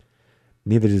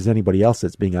 Neither does anybody else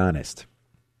that's being honest.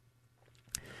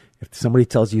 If somebody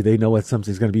tells you they know what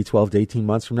something's going to be 12 to 18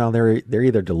 months from now, they're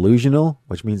either delusional,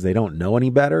 which means they don't know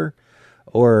any better,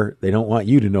 or they don't want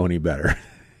you to know any better.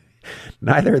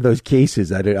 Neither of those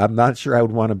cases, I'm not sure I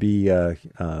would want to be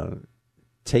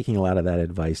taking a lot of that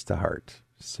advice to heart.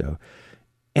 So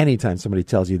anytime somebody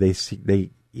tells you this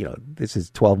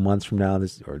is 12 months from now,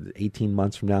 or 18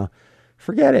 months from now,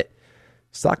 forget it.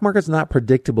 Stock market's not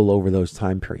predictable over those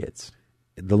time periods.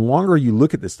 The longer you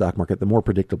look at the stock market, the more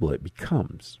predictable it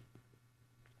becomes.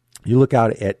 You look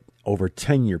out at over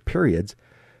 10-year periods,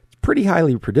 it's pretty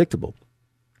highly predictable.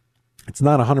 It's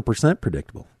not 100%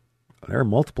 predictable. There are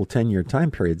multiple 10-year time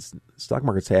periods stock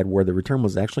markets had where the return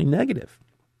was actually negative.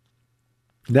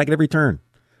 Negative return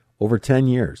over 10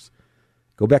 years.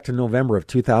 Go back to November of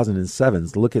 2007.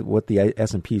 Look at what the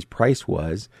S&P's price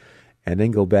was, and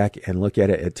then go back and look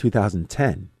at it at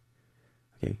 2010.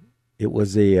 Okay, it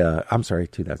was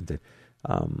 2010.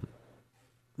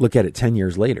 Look at it 10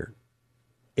 years later.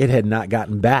 It had not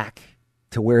gotten back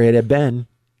to where it had been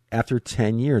after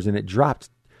 10 years, and it dropped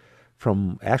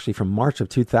from March of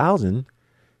 2000,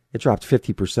 it dropped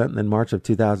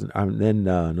 50%, and then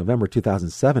November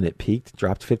 2007, it peaked,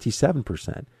 dropped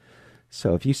 57%.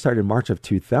 So if you started March of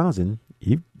 2000,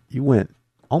 you went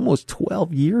almost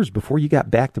 12 years before you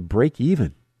got back to break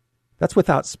even. That's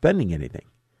without spending anything.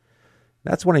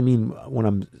 That's what I mean when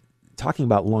I'm talking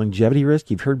about longevity risk.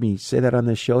 You've heard me say that on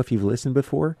this show if you've listened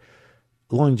before.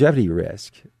 Longevity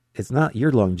risk. It's not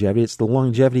your longevity. It's the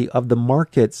longevity of the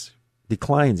market's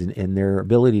declines in their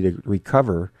ability to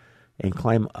recover and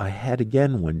climb ahead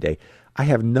again one day. I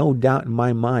have no doubt in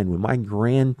my mind when my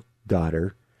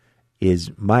granddaughter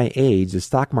is my age, the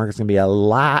stock market's going to be a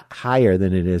lot higher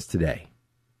than it is today.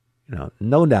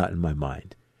 No doubt in my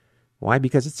mind. Why?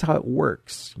 Because it's how it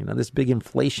works. This big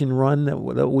inflation run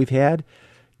that we've had,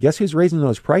 guess who's raising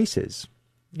those prices?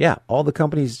 Yeah, all the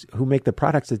companies who make the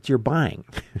products that you're buying.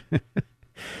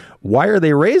 Why are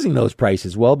they raising those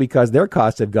prices? Well, because their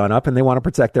costs have gone up and they want to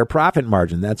protect their profit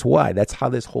margin. That's why. That's how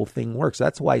this whole thing works.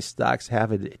 That's why stocks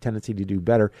have a tendency to do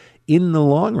better in the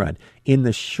long run. In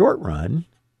the short run,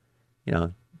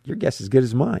 your guess is as good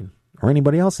as mine, or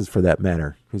anybody else's for that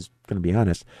matter, who's going to be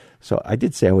honest. So I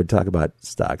did say I would talk about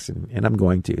stocks, and I'm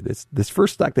going to. This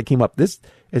first stock that came up, this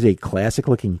is a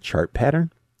classic-looking chart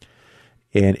pattern,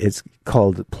 and it's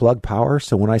called Plug Power.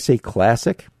 So when I say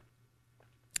classic,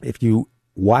 if you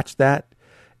watch that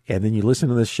and then you listen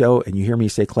to this show and you hear me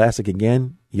say classic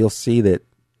again, you'll see that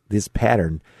this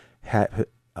pattern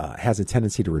has a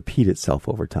tendency to repeat itself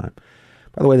over time.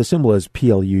 By the way, the symbol is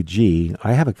PLUG.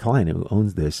 I have a client who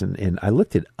owns this, and I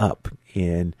looked it up,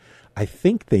 and I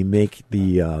think they make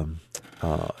the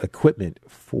equipment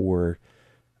for,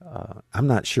 I'm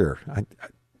not sure,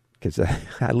 because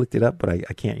I looked it up, but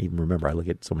I can't even remember. I look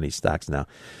at so many stocks now,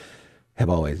 have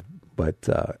always, but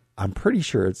I'm pretty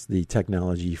sure it's the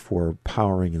technology for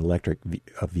powering electric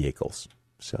vehicles.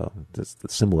 So that's the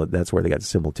symbol. That's where they got the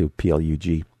symbol to,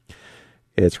 PLUG.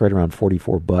 It's right around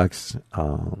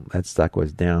 $44. That stock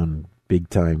was down big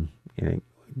time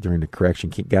during the correction.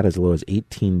 Got as low as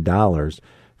 $18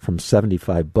 from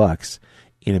 $75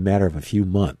 in a matter of a few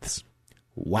months.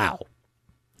 Wow.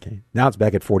 Okay. Now it's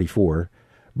back at 44,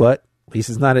 but at least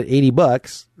it's not at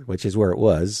 $80, which is where it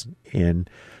was. And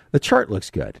the chart looks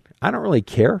good. I don't really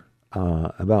care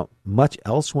about much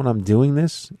else when I'm doing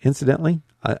this. Incidentally,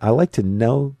 I like to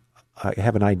know. I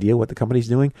have an idea what the company's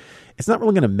doing. It's not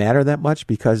really going to matter that much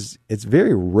because it's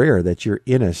very rare that you're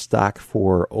in a stock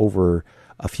for over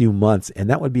a few months, and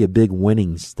that would be a big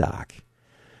winning stock.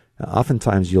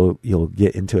 Oftentimes you'll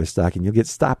get into a stock and you'll get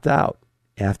stopped out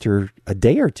after a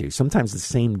day or two, sometimes the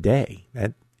same day.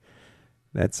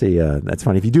 That's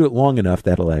fine. If you do it long enough,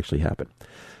 that'll actually happen.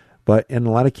 But in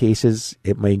a lot of cases,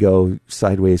 it may go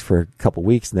sideways for a couple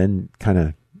weeks and then kind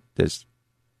of just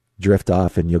drift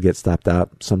off and you'll get stopped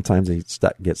out. Sometimes they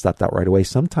get stopped out right away.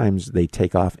 Sometimes they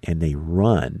take off and they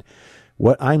run.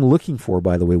 What I'm looking for,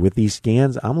 by the way, with these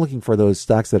scans, I'm looking for those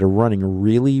stocks that are running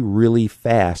really, really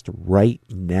fast right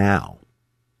now.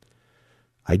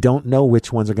 I don't know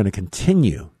which ones are going to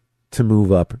continue to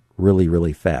move up really,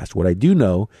 really fast. What I do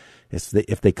know is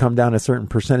that if they come down a certain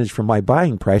percentage from my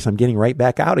buying price, I'm getting right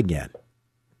back out again.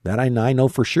 That I know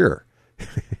for sure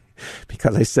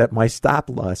because I set my stop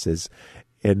losses.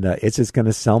 And it's just going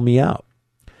to sell me out.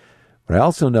 But I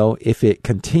also know if it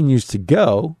continues to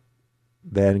go,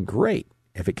 then great.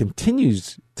 If it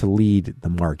continues to lead the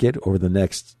market over the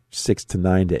next 6 to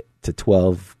 9 to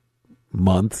 12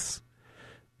 months,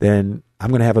 then I'm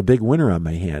going to have a big winner on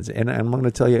my hands. And I'm going to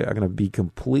tell you, I'm going to be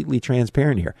completely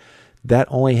transparent here. That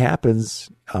only happens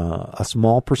a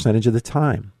small percentage of the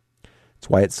time. That's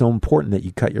why it's so important that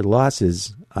you cut your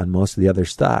losses on most of the other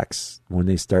stocks when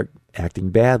they start acting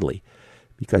badly.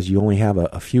 Because you only have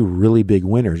a few really big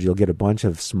winners. You'll get a bunch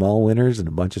of small winners and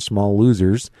a bunch of small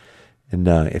losers, and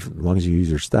as long as you use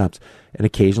your stops. And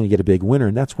occasionally you get a big winner,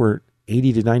 and that's where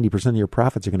 80 to 90% of your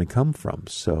profits are going to come from.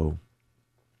 So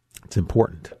it's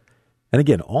important. And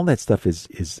again, all that stuff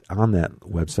is on that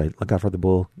website. Look out for the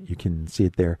bull. You can see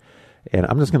it there. And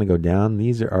I'm just going to go down.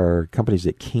 These are companies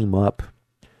that came up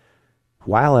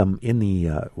while I'm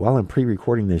while I'm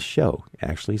pre-recording this show,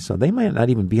 actually. So they might not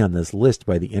even be on this list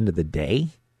by the end of the day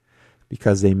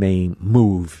because they may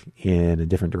move in a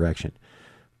different direction.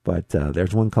 But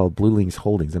there's one called Blue Links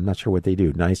Holdings. I'm not sure what they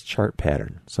do. Nice chart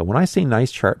pattern. So when I say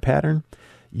nice chart pattern,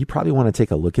 you probably want to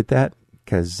take a look at that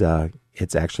because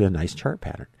it's actually a nice chart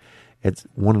pattern. It's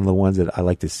one of the ones that I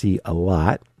like to see a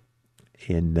lot.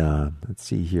 And let's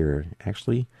see here.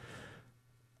 Actually,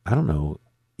 I don't know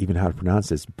even how to pronounce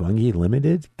this. Bunge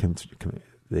Limited.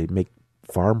 They make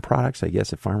farm products. I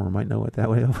guess a farmer might know what that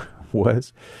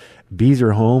was.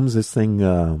 Beazer Homes. This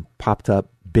thing popped up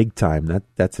big time.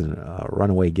 That's a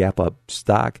runaway gap up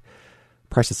stock.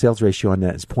 Price to sales ratio on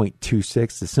that is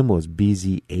 0.26. The symbol is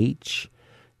BZH.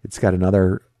 It's got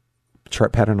another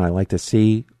chart pattern I like to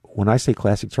see. When I say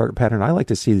classic chart pattern, I like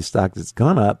to see the stock that's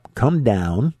gone up, come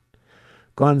down,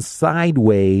 gone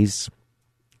sideways,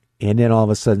 and then all of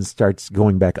a sudden starts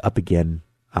going back up again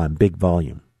on big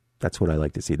volume. That's what I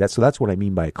like to see. That's what I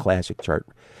mean by a classic chart.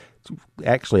 It's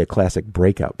actually a classic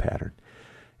breakout pattern.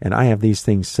 And I have these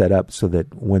things set up so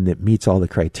that when it meets all the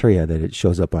criteria, that it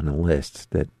shows up on a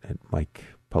list that Mike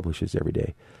publishes every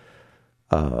day.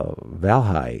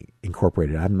 Valhi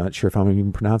Incorporated. I'm not sure if I'm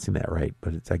even pronouncing that right,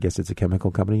 but I guess it's a chemical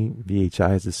company.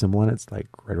 VHI is the symbol on it. It's like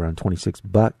right around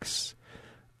 $26.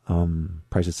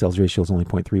 Price to sales ratio is only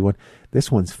 0.31.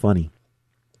 This one's funny.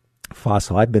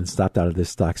 Fossil. I've been stopped out of this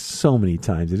stock so many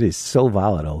times. It is so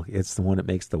volatile. It's the one that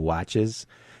makes the watches.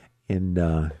 And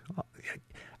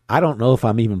I don't know if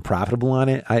I'm even profitable on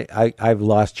it. I've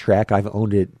lost track. I've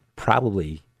owned it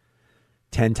probably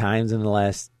 10 times in the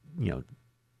last,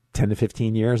 10 to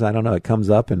 15 years. I don't know. It comes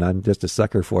up and I'm just a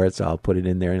sucker for it. So I'll put it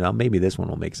in there and maybe this one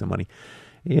will make some money.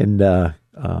 And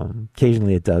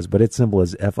occasionally it does, but its symbol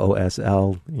is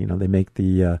FOSL. They make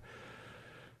the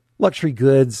luxury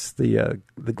goods, the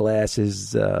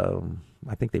glasses.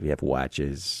 I think they have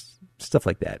watches, stuff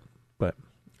like that. But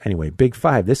anyway, Big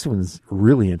Five. This one's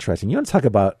really interesting. You want to talk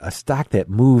about a stock that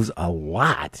moves a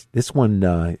lot. This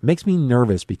one makes me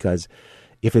nervous because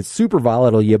if it's super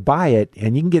volatile, you buy it,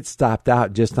 and you can get stopped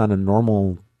out just on a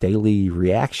normal daily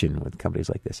reaction with companies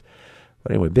like this.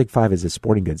 But anyway, Big Five is a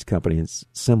sporting goods company. Its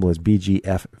symbol is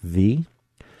BGFV,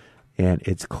 and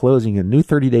it's closing a new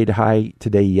 30-day high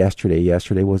today.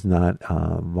 Yesterday was not.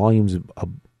 Volumes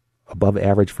above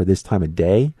average for this time of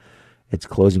day. It's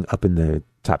closing up in the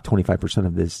top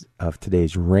 25% of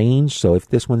today's range. So if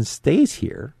this one stays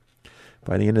here,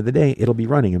 by the end of the day, it'll be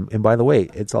running. And by the way,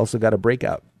 it's also got a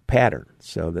breakout pattern.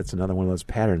 So that's another one of those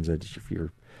patterns that if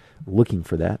you're looking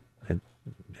for that,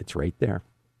 it's right there.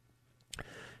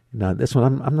 Now, this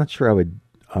one, I'm not sure I would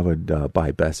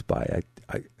buy Best Buy.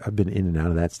 I've been in and out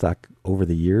of that stock over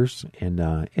the years,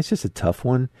 and it's just a tough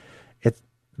one.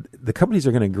 The companies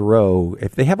are going to grow.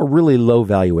 If they have a really low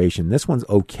valuation, this one's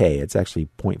okay. It's actually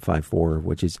 0.54,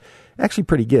 which is actually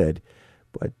pretty good.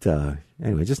 But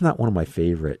anyway, just not one of my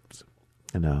favorites.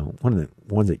 And one of the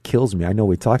ones that kills me, I know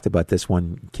we talked about this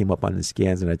one, came up on the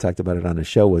scans, and I talked about it on the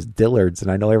show, was Dillard's.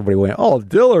 And I know everybody went, oh,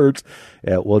 Dillard's.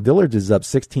 Well, Dillard's is up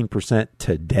 16%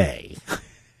 today.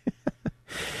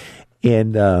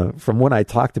 And from when I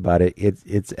talked about it,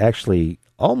 it's actually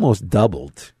almost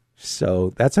doubled.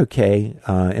 So that's okay.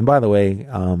 And by the way,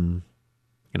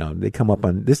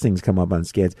 these things come up on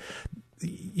scans.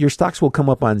 Your stocks will come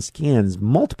up on scans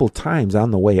multiple times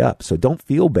on the way up. So don't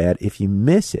feel bad if you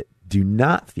miss it. Do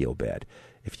not feel bad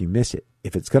if you miss it.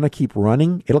 If it's going to keep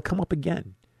running, it'll come up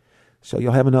again. So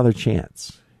you'll have another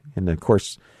chance. And of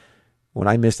course, when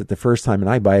I missed it the first time and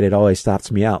I buy it, it always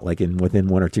stops me out within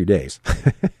 1 or 2 days.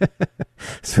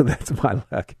 So that's my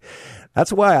luck.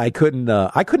 That's why I could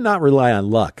not rely on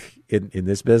luck in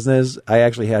this business. I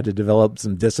actually had to develop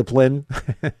some discipline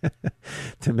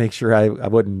to make sure I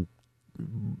wouldn't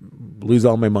lose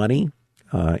all my money.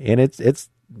 And it's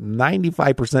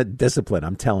 95% discipline,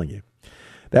 I'm telling you.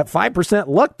 That 5%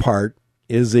 luck part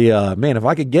is man, if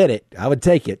I could get it, I would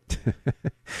take it.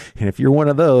 And if you're one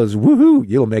of those, woohoo,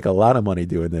 you'll make a lot of money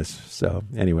doing this. So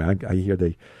anyway, I hear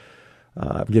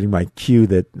I'm getting my cue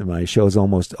that my show is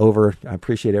almost over. I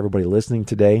appreciate everybody listening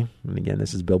today. And again,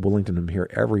 this is Bill Bullington. I'm here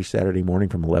every Saturday morning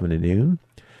from 11 to noon.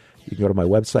 You can go to my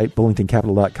website,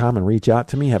 bullingtoncapital.com, and reach out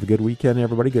to me. Have a good weekend,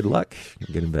 everybody. Good luck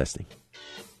and good investing.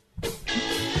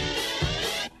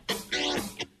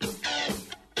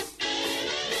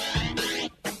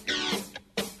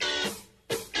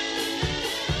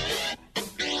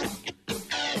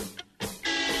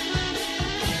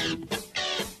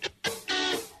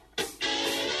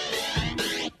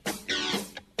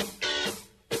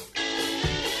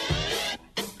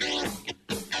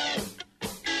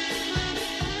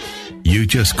 You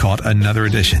just caught another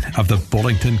edition of the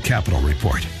Bullington Capital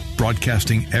Report,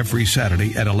 broadcasting every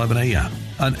Saturday at 11 a.m.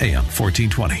 on AM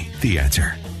 1420, The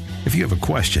Answer. If you have a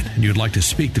question and you'd like to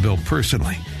speak to Bill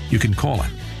personally, you can call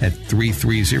him at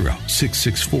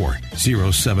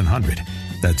 330-664-0700.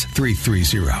 That's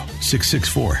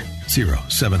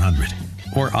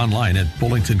 330-664-0700. Or online at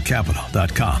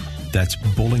bullingtoncapital.com. That's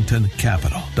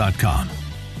bullingtoncapital.com.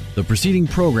 The preceding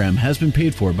program has been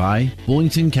paid for by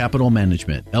Bullington Capital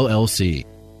Management, LLC.